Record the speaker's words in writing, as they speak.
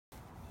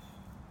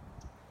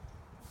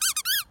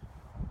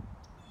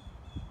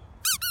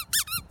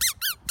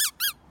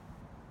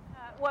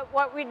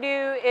what we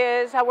do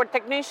is our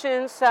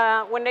technicians,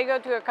 when they go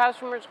to a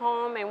customer's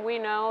home and we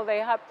know they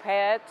have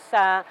pets,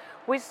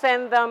 we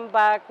send them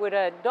back with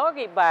a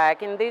doggy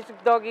bag. In this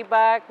doggy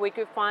bag, we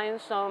could find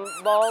some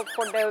balls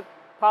for the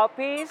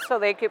puppies so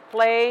they could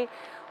play.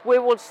 We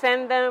will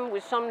send them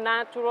with some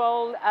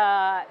natural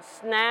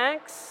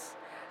snacks.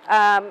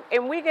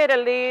 And we get a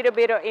little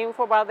bit of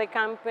info about the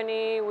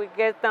company. We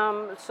get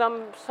them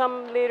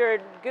some little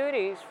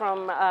goodies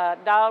from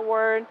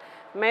Dalworth,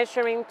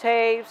 measuring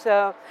tapes.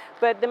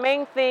 But the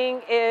main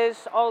thing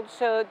is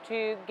also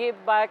to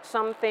give back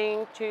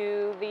something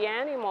to the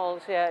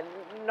animals.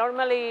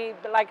 Normally,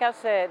 like I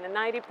said,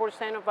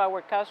 90% of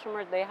our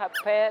customers, they have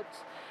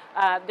pets.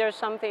 There's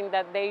something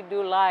that they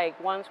do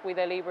like once we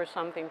deliver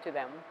something to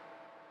them.